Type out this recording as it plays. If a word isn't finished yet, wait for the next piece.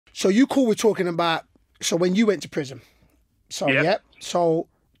So you call we're talking about, so when you went to prison. So, yeah. So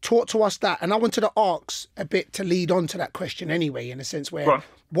talk to us that. And I wanted to ask a bit to lead on to that question anyway, in a sense where,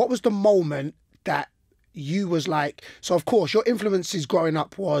 what was the moment that you was like, so of course your influences growing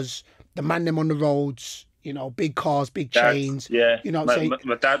up was the man them on the roads, you know, big cars, big chains. Yeah. You know,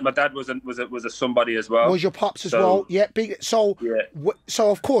 my dad was a somebody as well. Was your pops as well? Yeah, big. So, yeah.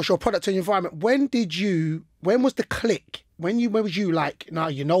 So of course your product and environment. When was the click? When was you like, no,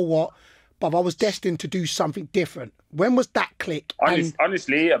 you know what, but I was destined to do something different. When was that click?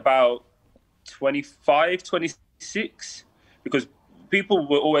 Honestly, about 25, 26, because people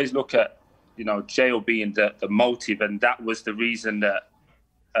will always look at, you know, jail being the motive, and that was the reason that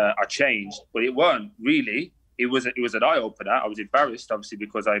I changed, but it weren't really. It was an eye opener. I was embarrassed, obviously,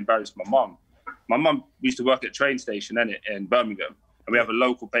 because I embarrassed my mum. My mum used to work at a train station in Birmingham, and we have a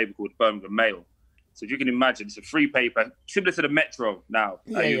local paper called Birmingham Mail. So if you can imagine, it's a free paper, similar to the Metro now.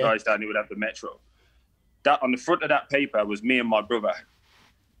 You guys down here would have the Metro. That on the front of that paper was me and my brother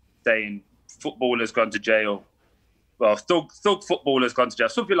saying, "Footballers gone to jail." Well, thug footballers gone to jail,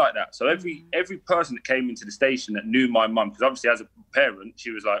 something like that. So every person that came into the station that knew my mum, because obviously as a parent,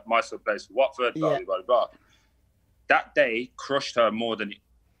 she was like, my son plays for Watford, blah, blah, blah, blah. That day crushed her more than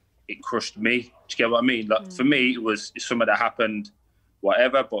it crushed me. Do you get what I mean? Like, for me, it was something that happened,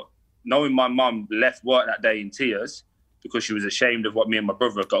 whatever. But knowing my mum left work that day in tears because she was ashamed of what me and my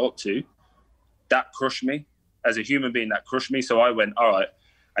brother got up to, that crushed me. As a human being, that crushed me. So I went, all right,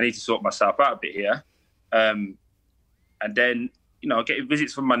 I need to sort myself out a bit here. And then, you know, getting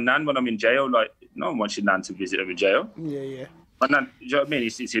visits from my nan when I'm in jail. Like, no one wants your nan to visit them in jail. Yeah. My nan, you know what I mean?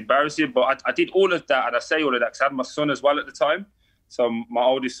 It's embarrassing, but I did all of that, and I say all of that because I had my son as well at the time. So my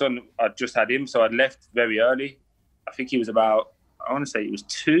oldest son, I just had him, so I left very early. I think he was about, I want to say it was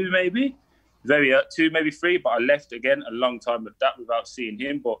 2 maybe, 2, maybe 3, but I left again a long time with that without seeing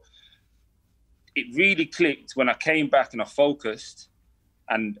him. But it really clicked when I came back and I focused.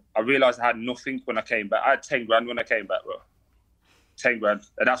 And I realised I had nothing when I came back. I had 10 grand when I came back, bro. 10 grand.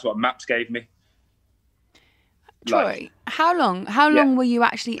 And that's what MAPS gave me. Troy, how long were you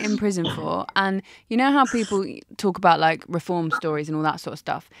actually in prison for? And you know how people talk about like reform stories and all that sort of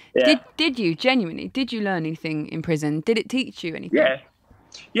stuff? Yeah. Did you learn anything in prison? Did it teach you anything?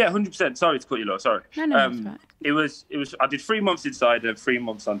 Yeah, 100%. Sorry to cut you off, sorry. No, that's right. It was, I did 3 months inside and 3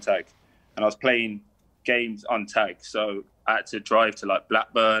 months on tag. And I was playing games on tag. So I had to drive to like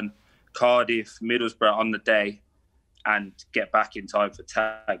Blackburn, Cardiff, Middlesbrough on the day and get back in time for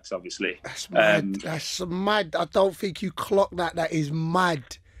tags, obviously. That's mad. That's mad. I don't think you clocked that. That is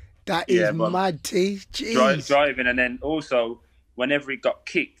mad. That is mad, T. Jeez. Driving, and then also, whenever it got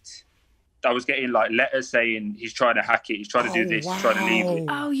kicked, I was getting like letters saying he's trying to hack it, he's trying to do this, he's trying to leave it.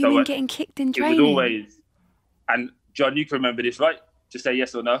 Oh, you mean getting kicked in training? It was always, and John, you can remember this, right? Just say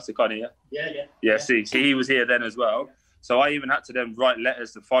yes or no, so can't hear. Yeah, see, he was here then as well. So I even had to then write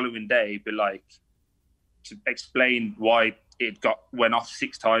letters the following day, be like, to explain why it went off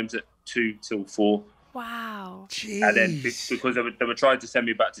 6 times at 2 till 4. Wow. Jeez. And then because they were trying to send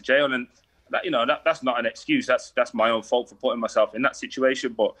me back to jail, and that, you know, that's not an excuse. That's my own fault for putting myself in that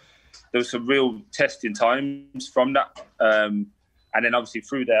situation. But there was some real testing times from that. And then obviously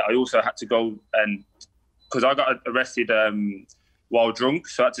through there, I also had to go and, because I got arrested while drunk,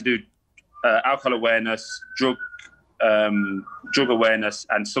 so I had to do alcohol awareness, drug awareness,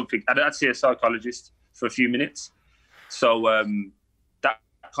 and something. I had to see a psychologist for a few minutes. So that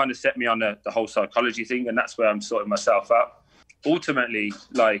kind of set me on the whole psychology thing, and that's where I'm sorting myself out. Ultimately,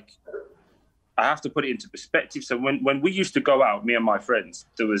 like, I have to put it into perspective. So when we used to go out, me and my friends,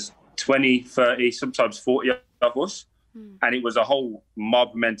 there was 20, 30, sometimes 40 of us, and it was a whole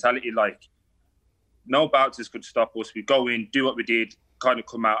mob mentality. Like, no bouncers could stop us. We go in, do what we did, kind of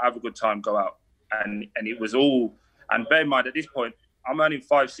come out, have a good time, go out. And it was all, and bear in mind, at this point, I'm earning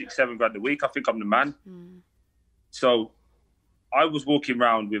 5, 6, 7 grand a week. I think I'm the man. So I was walking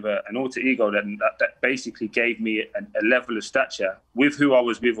around with an alter ego that basically gave me a level of stature with who I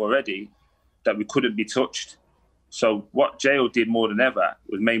was with already that we couldn't be touched. So what jail did more than ever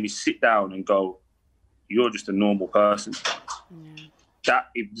was made me sit down and go, you're just a normal person. That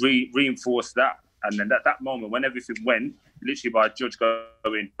it reinforced that. And then that moment when everything went, literally by a judge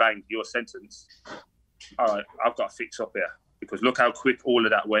going, bang, your sentence. All right, I've got to fix up here because look how quick all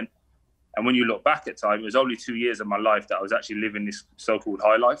of that went. And when you look back at time, it was only 2 years of my life that I was actually living this so-called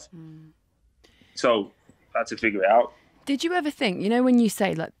high life. So I had to figure it out. Did you ever think, you know, when you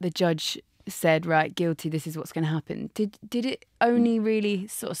say like the judge said, right, guilty, this is what's going to happen. Did it only really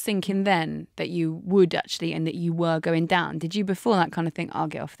sort of sink in then that you would actually and that you were going down? Did you before that kind of think, I'll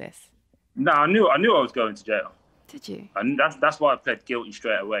get off this? No, I knew I was going to jail. Did you? And that's why I pled guilty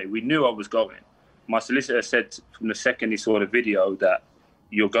straight away. We knew I was going. My solicitor said from the second he saw the video that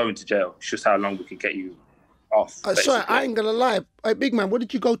you're going to jail. It's just how long we can get you off. Sorry, I ain't gonna lie. Hey, big man, what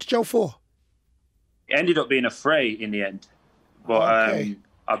did you go to jail for? It ended up being a fray in the end. But Okay.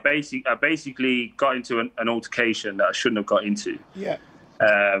 I basically got into an altercation that I shouldn't have got into. Yeah.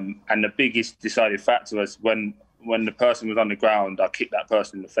 And the biggest deciding factor was when the person was on the ground, I kicked that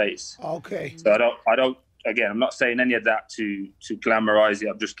person in the face. Okay. So I don't. Again, I'm not saying any of that to glamorize it.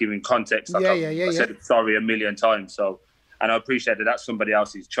 I'm just giving context. Like I said sorry a million times. So, and I appreciate that that's somebody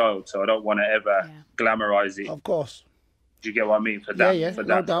else's child. So I don't want to ever glamorize it. Of course. Do you get what I mean? For that, for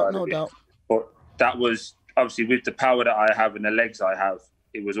that no doubt. But that was obviously with the power that I have and the legs I have,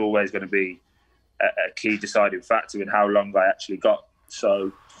 it was always going to be a key deciding factor in how long I actually got.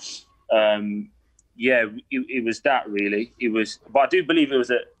 So, it was that really. It was, but I do believe it was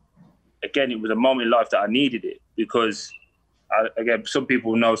a moment in life that I needed it because, again, some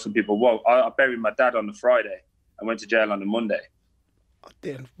people know, some people won't. I buried my dad on the Friday and went to jail on the Monday.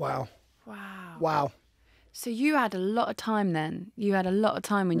 Wow. Wow. Wow. So you had a lot of time then. You had a lot of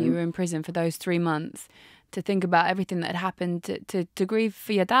time when you were in prison for those 3 months to think about everything that had happened, to grieve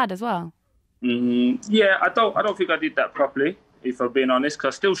for your dad as well. Yeah, I don't think I did that properly, if I'm being honest,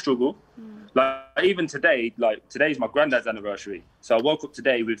 because I still struggle. Like, even today, today's my granddad's anniversary. So I woke up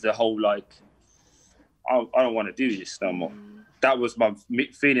today with the whole, I don't want to do this no more. That was my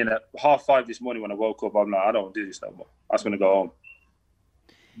feeling at 5:30 this morning when I woke up. I'm like, I don't want to do this no more. I was going to go home.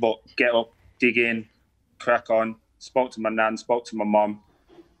 But get up, dig in, crack on, spoke to my nan, spoke to my mum,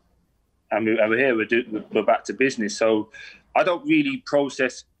 and we're here, we're back to business. So I don't really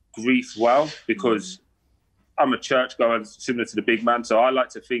process grief well because I'm a churchgoer, similar to the big man. So I like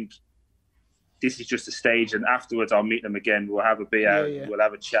to think this is just a stage, and afterwards I'll meet them again. We'll have a beer, we'll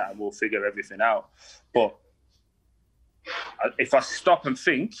have a chat, and we'll figure everything out. But if I stop and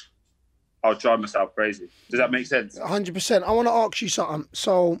think, I'll drive myself crazy. Does that make sense? 100%. I want to ask you something.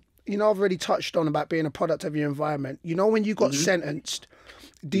 So, I've already touched on about being a product of your environment. When you got sentenced,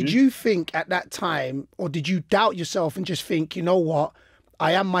 did you think at that time, or did you doubt yourself and just think, you know what,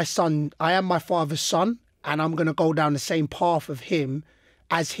 I am my son, I am my father's son, and I'm going to go down the same path of him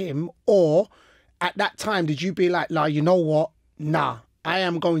as him? Or at that time, did you be like, you know what, nah, I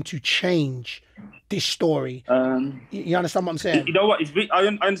am going to change this story? You understand what I'm saying? You know what? I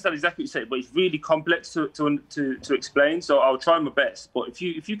understand exactly what you're saying, but it's really complex to explain. So I'll try my best. But if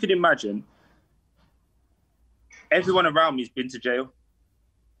you could imagine, everyone around me has been to jail.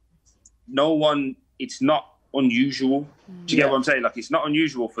 No one. It's not unusual. Do you get what I'm saying? It's not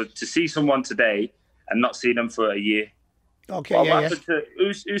unusual to see someone today and not see them for a year. Okay. What happened to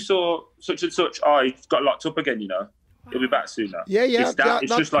who saw such and such? Oh, he got locked up again. He'll be back soon now. Yeah.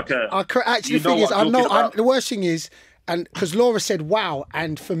 It's just like a. Actually, the thing is, the worst thing is, and because Laura said, "Wow,"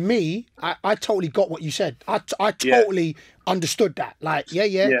 and for me, I totally got what you said. I totally understood that.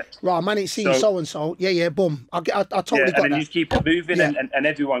 Right, man, ain't seen so and so. Boom. I totally got that. And then you keep moving, and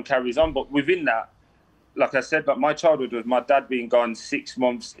everyone carries on. But within that, like I said, my childhood was my dad being gone 6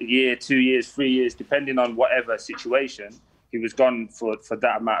 months, a year, 2 years, 3 years, depending on whatever situation. He was gone for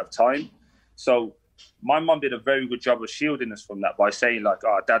that amount of time. So my mum did a very good job of shielding us from that by saying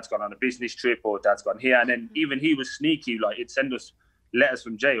dad's gone on a business trip or dad's gone here. And then even he was sneaky, he'd send us letters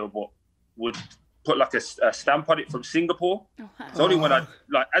from jail, but would put a stamp on it from Singapore. It's only when I,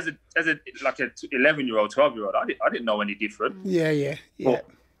 as a 11-year-old, 12-year-old, I didn't know any different. Yeah. But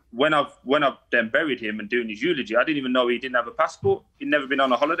when I've then buried him and doing his eulogy, I didn't even know he didn't have a passport. He'd never been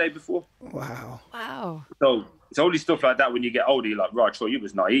on a holiday before. Wow. So it's only stuff like that when you get older, you're like, right, Troy, you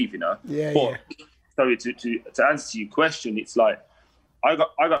was naive, But sorry, to answer your question, it's I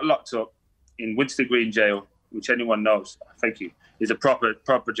got locked up in Winster Green Jail, which anyone knows, thank you, is a proper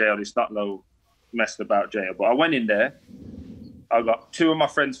jail. It's not no messing about jail. But I went in there. I got 2 of my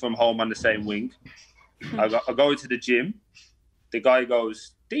friends from home on the same wing. I go into the gym. The guy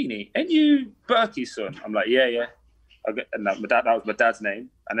goes, "Deeney, ain't you Berkey's son?" I'm like, yeah. That was my dad's name.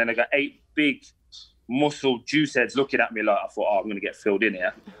 And then I got 8 big muscle juice heads looking at me I thought, I'm going to get filled in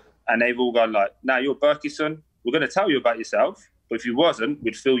here. And they've all gone "Nah, you're Berkey's son. We're going to tell you about yourself. But if you wasn't,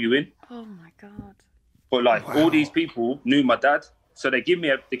 we'd fill you in." Oh my God. But all these people knew my dad. So they give me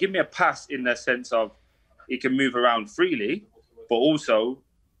a pass in the sense of he can move around freely, but also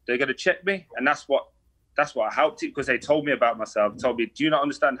they're going to check me. And that's what I helped it, because they told me about myself, told me, do you not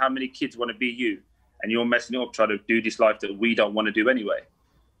understand how many kids want to be you? And you're messing it up trying to do this life that we don't want to do anyway.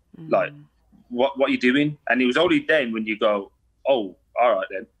 What are you doing? And it was only then when you go, oh, all right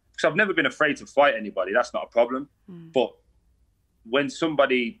then. Because I've never been afraid to fight anybody. That's not a problem. But when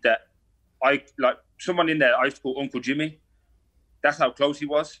somebody that someone in there I used to call Uncle Jimmy. That's how close he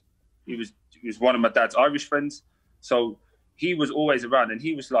was. He was one of my dad's Irish friends. So he was always around, and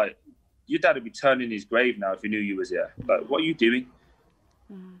he was like, your dad would be turning his grave now if he knew you was here. Like, what are you doing?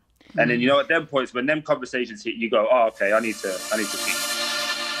 And then, you know, at them points, when them conversations hit, you go, oh, okay, I need to teach.